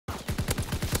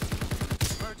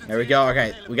There we go.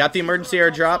 Okay, we got the emergency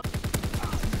airdrop.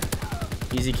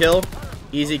 Easy kill.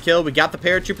 Easy kill. We got the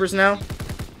paratroopers now.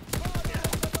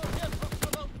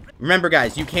 Remember,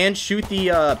 guys, you can shoot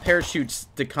the parachutes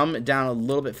to come down a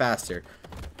little bit faster.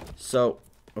 So,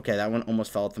 okay, that one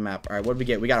almost fell off the map. All right, what did we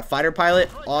get? We got a fighter pilot.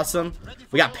 Awesome.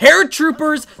 We got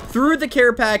paratroopers through the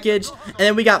care package. And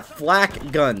then we got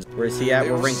flak guns. Where is he at?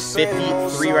 We're ranked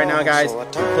 53 right now, guys. We're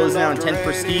closing out on 10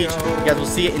 prestige. You guys will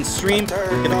see it in stream.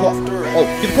 Get the quad. Oh,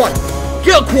 get the quad.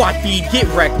 Get a quad feed. Get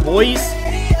wrecked, boys.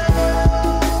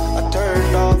 I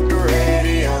turned off the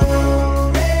radio.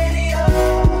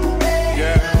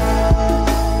 Yeah.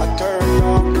 I turned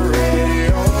off the radio.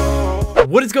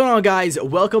 What is going on, guys?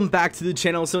 Welcome back to the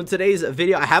channel. So in today's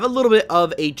video, I have a little bit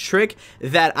of a trick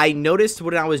that I noticed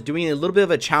when I was doing a little bit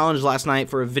of a challenge last night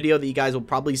for a video that you guys will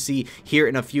probably see here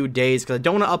in a few days, because I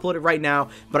don't want to upload it right now,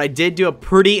 but I did do a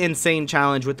pretty insane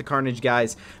challenge with the Carnage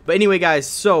guys. But anyway, guys,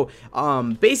 so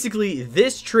basically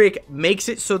this trick makes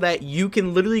it so that you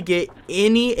can literally get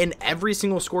any and every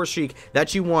single score streak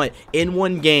that you want in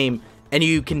one game, and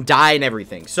you can die and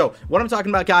everything. So what I'm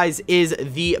talking about, guys, is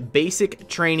the basic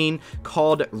training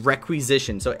called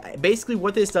requisition. So basically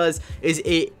what this does is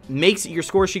it makes your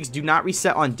score streaks do not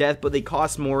reset on death, but they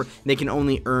cost more. They can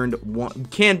only be earned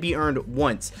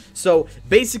once. So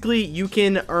basically you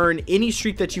can earn any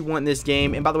streak that you want in this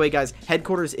game. And by the way, guys,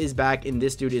 headquarters is back and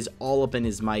this dude is all up in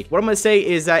his mic. What I'm gonna say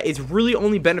is that it's really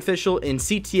only beneficial in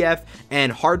CTF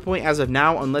and hardpoint as of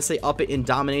now, unless they up it in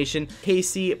domination.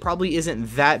 KC probably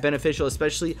isn't that beneficial,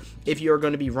 especially if you're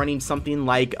going to be running something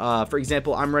like, for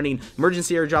example, I'm running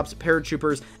emergency airdrops,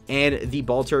 paratroopers, and the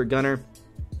bolter gunner.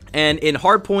 And in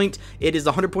hardpoint, it is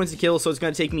 100 points to kill, so it's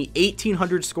going to take me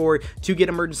 1800 score to get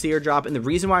emergency airdrop. And the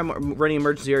reason why I'm running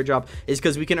emergency airdrop is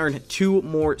because we can earn 2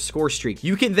 more score streak.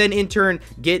 You can then in turn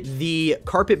get the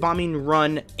carpet bombing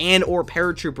run and or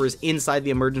paratroopers inside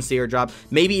the emergency airdrop,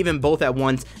 maybe even both at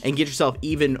once, and get yourself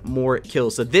even more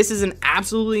kills. So this is an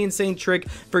absolutely insane trick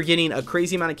for getting a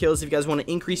crazy amount of kills if you guys want to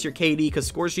increase your KD, because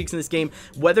score streaks in this game,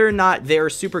 whether or not they're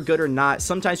super good or not,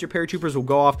 sometimes your paratroopers will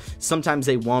go off, sometimes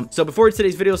they won't. So before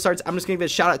today's video starts, I'm just gonna give a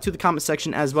shout out to the comment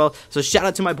section as well. So shout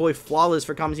out to my boy Flawless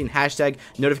for commenting hashtag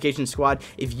notification squad.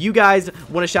 If you guys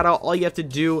want to shout out, all you have to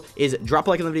do is drop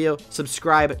a like on the video,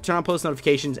 subscribe, turn on post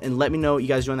notifications, and let me know you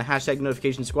guys join the hashtag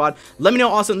notification squad. Let me know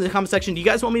also in the comment section, do you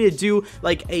guys want me to do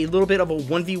like a little bit of a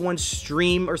 1v1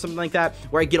 stream or something like that,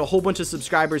 where I get a whole bunch of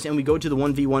subscribers and we go to the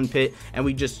 1v1 pit and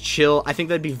we just chill? I think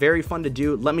that'd be very fun to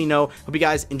do. Let me know. Hope you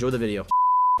guys enjoy the video.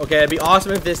 Okay, it'd be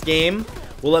awesome if this game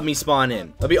will let me spawn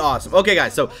in. That'd be awesome. Okay,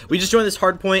 guys, so we just joined this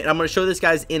hard point, and I'm going to show this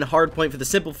guys in hard point for the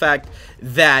simple fact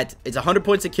that it's 100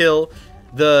 points to kill.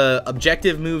 The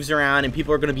objective moves around, and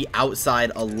people are going to be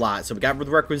outside a lot. So we got the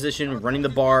requisition, running the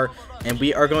bar, and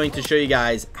we are going to show you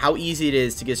guys how easy it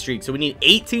is to get streaks. So we need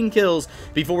 18 kills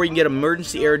before we can get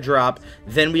emergency airdrop.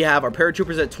 Then we have our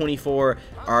paratroopers at 24,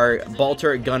 our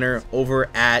bolter gunner over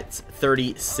at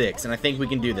 36, and I think we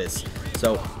can do this.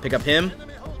 So pick up him.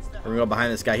 We're gonna go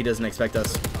behind this guy. He doesn't expect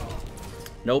us.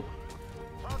 Nope.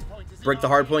 Break the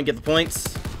hard point, get the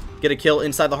points. Get a kill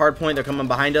inside the hard point. They're coming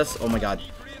behind us. Oh my god.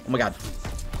 Oh my god.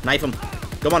 Knife him.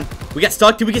 Come on. We got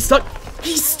stuck. Did we get stuck?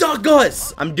 He stuck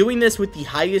us! I'm doing this with the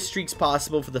highest streaks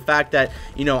possible for the fact that,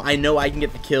 you know I can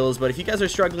get the kills, but if you guys are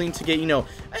struggling to get,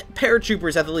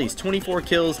 paratroopers at the least, 24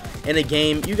 kills in a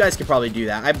game, you guys could probably do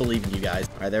that. I believe in you guys.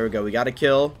 Alright, there we go. We got a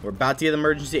kill. We're about to get the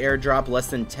emergency airdrop,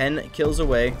 less than 10 kills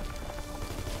away.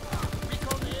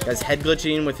 Guy's head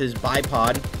glitching with his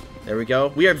bipod. There we go.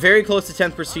 We are very close to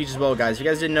 10th prestige as well, guys. If you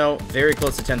guys didn't know, very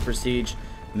close to 10th prestige.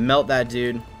 Melt that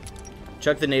dude.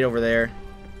 Chuck the nade over there.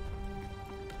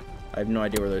 I have no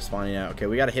idea where they're spawning at. Okay,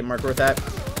 we got a hit marker with that.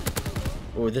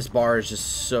 Oh, this bar is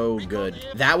just so good.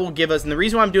 That will give us, and the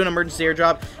reason why I'm doing emergency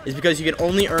airdrop is because you can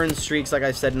only earn streaks, like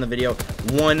I said in the video,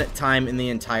 1 time in the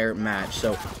entire match.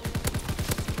 So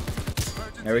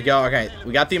there we go. Okay,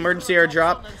 we got the emergency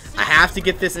airdrop. I have to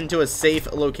get this into a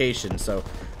safe location, so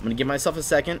I'm gonna give myself a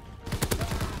second.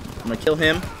 I'm gonna kill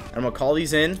him, and I'm gonna call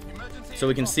these in so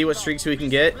we can see what streaks we can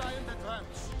get,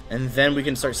 and then we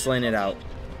can start slaying it out.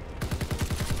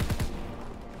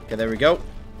 Okay, there we go.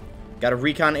 Got a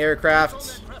recon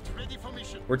aircraft.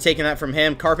 We're taking that from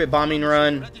him. Carpet bombing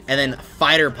run, and then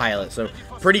fighter pilot. So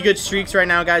pretty good streaks right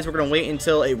now, guys. We're gonna wait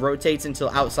until it rotates until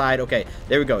outside. Okay,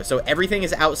 there we go. So everything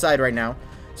is outside right now.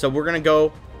 So we're gonna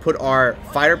go put our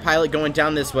fighter pilot going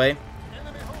down this way.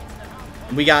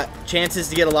 We got chances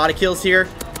to get a lot of kills here,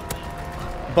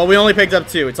 but we only picked up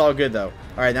 2. It's all good though.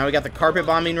 Alright, now we got the carpet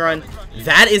bombing run.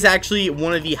 That is actually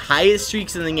one of the highest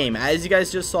streaks in the game. As you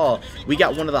guys just saw, we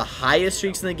got one of the highest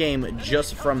streaks in the game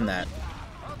just from that.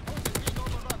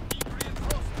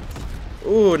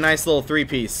 Ooh, nice little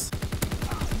 3-piece.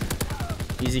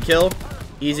 Easy kill.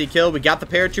 Easy kill. We got the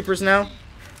paratroopers now.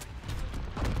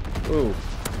 Ooh.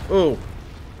 Ooh.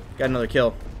 Got another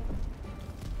kill.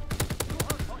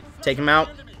 Take him out.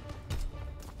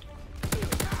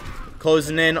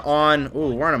 Closing in on...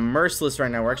 Ooh, we're on a merciless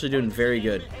right now. We're actually doing very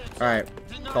good. Alright.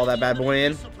 Call that bad boy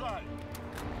in.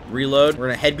 Reload. We're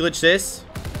going to head glitch this.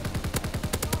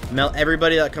 Melt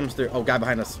everybody that comes through. Oh, guy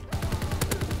behind us.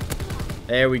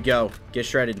 There we go. Get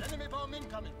shredded.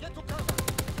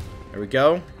 There we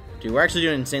go. Dude, we're actually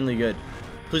doing insanely good.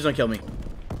 Please don't kill me.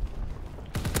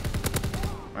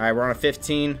 Alright, we're on a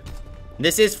 15.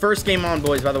 This is first game on,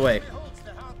 boys, by the way.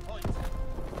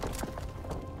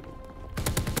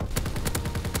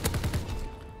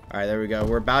 Alright, there we go.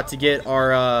 We're about to get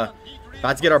our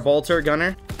ball turret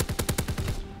gunner.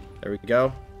 There we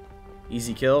go.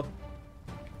 Easy kill.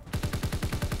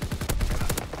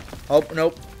 Oh,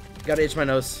 nope. Gotta itch my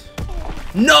nose.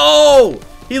 No!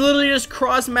 He literally just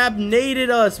cross-map naded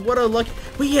us. What a lucky...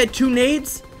 Wait, he had 2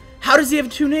 nades? How does he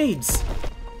have 2 nades?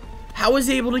 How is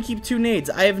he able to keep 2 nades?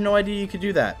 I have no idea you could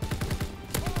do that.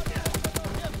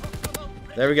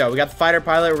 There we go. We got the fighter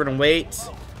pilot. We're gonna wait.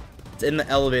 It's in the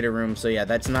elevator room, so yeah,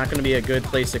 that's not gonna be a good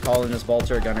place to call in this ball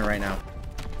turret gunner right now.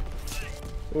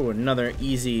 Ooh, another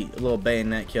easy little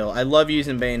bayonet kill. I love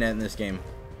using bayonet in this game.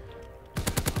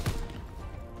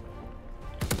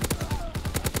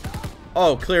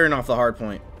 Oh, clearing off the hard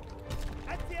point.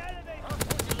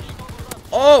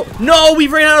 Oh, no, we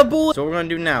ran out of bullets. So what we're going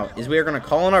to do now is we are going to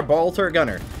call in our ball turret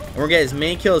gunner. And we're going to get as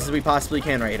many kills as we possibly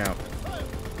can right now.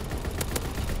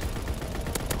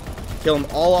 Kill them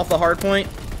all off the hard point.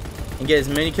 And get as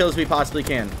many kills as we possibly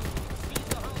can.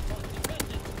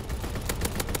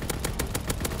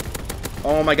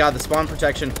 Oh my god, the spawn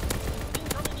protection.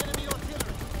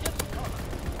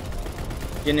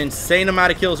 Getting an insane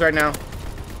amount of kills right now.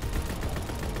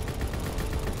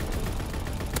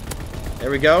 There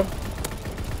we go.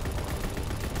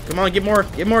 Come on, get more,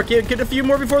 get a few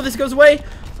more before this goes away.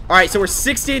 Alright, so we're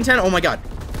 60 and 10. Oh my god.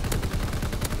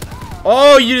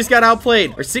 Oh, you just got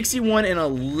outplayed. We're 61 and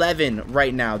 11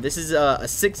 right now. This is a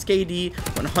 6 KD,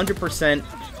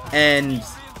 100%. And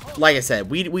like I said,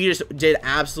 we just did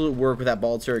absolute work with that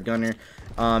ball turret gunner.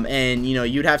 And you know,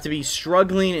 you'd have to be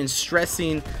struggling and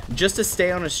stressing just to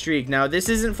stay on a streak. Now, this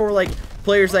isn't for like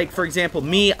players like, for example,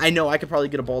 me. I know I could probably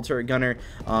get a ball turret gunner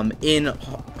in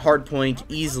hardpoint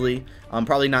easily.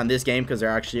 Probably not in this game because there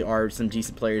actually are some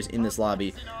decent players in this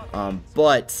lobby.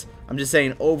 But I'm just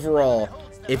saying, overall,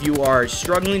 if you are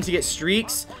struggling to get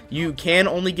streaks, you can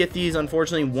only get these,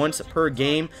 unfortunately, once per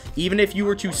game. Even if you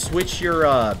were to switch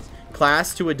your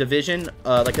class to a division,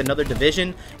 like another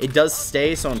division, it does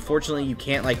stay. So unfortunately, you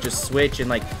can't like just switch and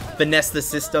like finesse the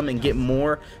system and get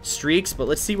more streaks. But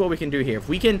let's see what we can do here. If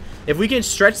we can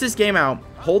stretch this game out,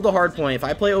 hold the hard point. If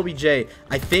I play OBJ,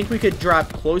 I think we could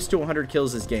drop close to 100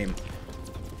 kills this game.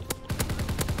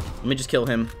 Let me just kill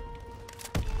him.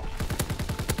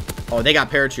 Oh, they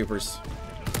got paratroopers.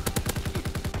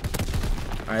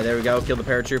 Alright, there we go. Kill the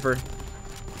paratrooper.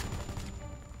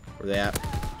 Where are they at?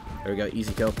 There we go.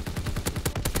 Easy kill.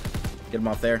 Get him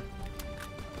off there.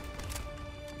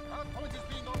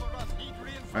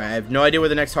 Alright, I have no idea where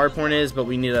the next hardpoint is, but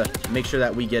we need to make sure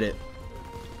that we get it.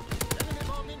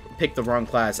 Pick the wrong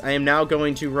class. I am now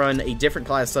going to run a different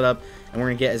class setup, and we're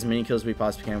going to get as many kills as we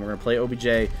possibly can. We're going to play OBJ,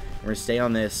 we're going to stay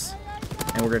on this,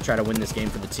 and we're going to try to win this game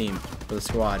for the team, for the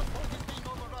squad.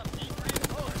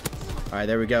 Alright,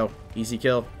 there we go. Easy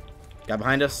kill. Guy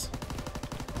behind us.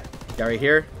 Guy right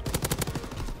here.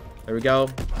 There we go.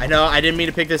 I know, I didn't mean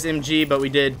to pick this MG, but we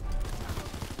did.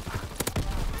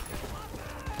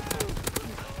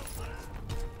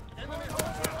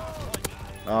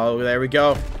 Oh, there we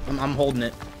go. I'm holding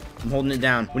it. I'm holding it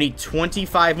down. We need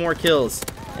 25 more kills.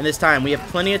 And this time, we have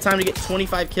plenty of time to get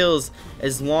 25 kills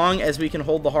as long as we can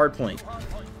hold the hard point.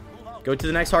 Go to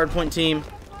the next hard point, team.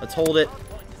 Let's hold it.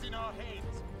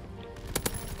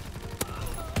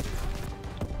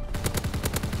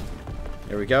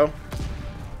 There we go.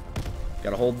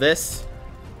 Gotta hold this.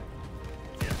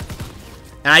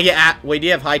 And I get at... Wait, do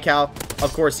you have high cal?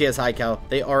 Of course he has high cal.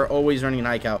 They are always running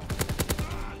high cal.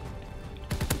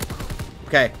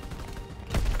 Okay.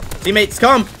 Teammates,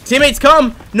 come! Teammates,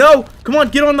 come! No! Come on,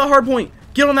 get on the hard point.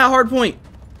 Get on that hard point.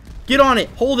 Get on it.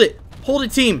 Hold it. Hold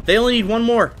it, team. They only need one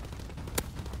more.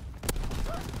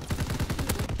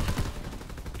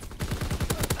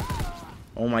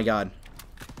 Oh my god.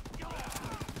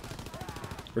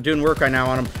 We're doing work right now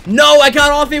on him. No, I got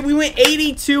off it. We went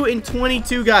 82 and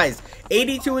 22, guys.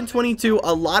 82 and 22.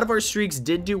 A lot of our streaks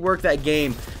did do work that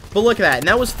game. But look at that. And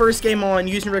that was first game on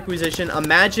using requisition.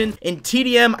 Imagine in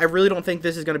TDM, I really don't think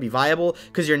this is going to be viable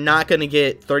because you're not going to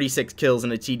get 36 kills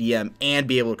in a TDM and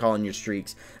be able to call in your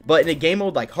streaks. But in a game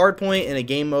mode like Hardpoint, in a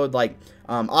game mode like,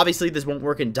 obviously this won't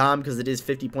work in Dom because it is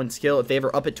 50 point skill. If they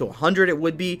ever up it to 100, it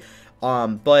would be.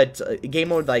 But game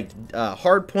mode like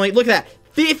Hardpoint, look at that.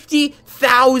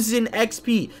 50,000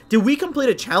 XP. Did we complete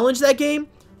a challenge that game?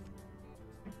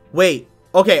 Wait.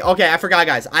 Okay, I forgot,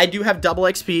 guys. I do have double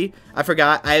XP. I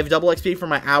forgot. I have double XP for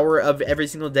my hour of every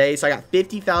single day. So I got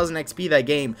 50,000 XP that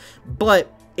game.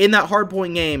 But in that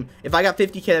Hardpoint game, if I got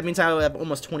 50k, that means I have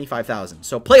almost 25,000.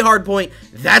 So play Hardpoint.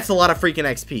 That's a lot of freaking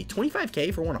XP.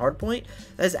 25k for one Hardpoint?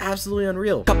 That is absolutely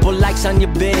unreal. Couple likes on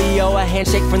your video, a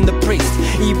handshake from the priest.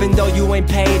 Even though you ain't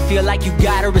paid, feel like you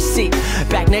got a receipt.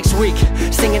 Back next week,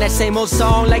 singing that same old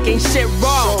song like ain't shit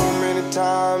wrong. So many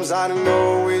times I don't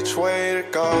know which way to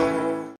go.